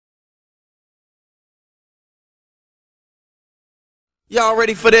Y'all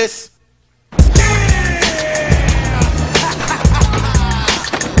ready for this?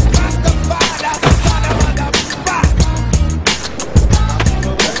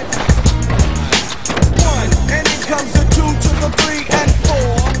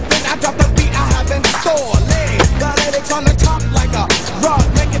 On the top like a rock,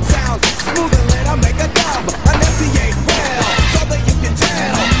 make it sound smooth and let I make a dub. Enunciate well, so that you can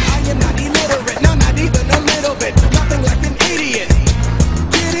tell I am not illiterate, no, not even a little bit. Nothing like an idiot.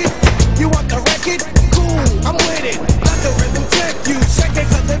 Get it? You want the record? Cool, I'm with it. Let the rhythm take you, shake it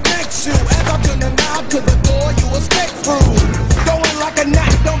cause it makes you. As I turn the knob to the door, you will escape through. Going like a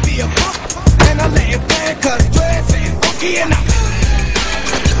knife, don't be a punk. And I let it play cause dress ain't funky enough.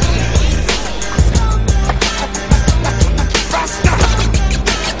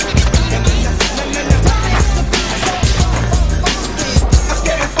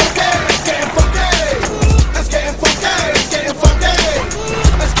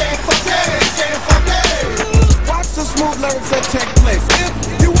 Lyrics that take place. If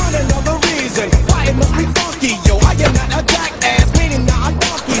you want another reason why it must be funky, yo, I am not a jackass, meaning not a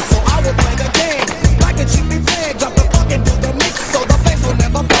donkey, so I will play the game like it should be played. Drop the funk into the mix, so the face will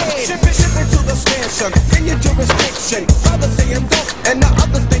never fade. Ship it to the station in your jurisdiction. Brothers saying dope, and the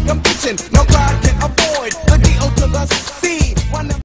others think I'm bitching. No crowd can avoid the D.O. to the C.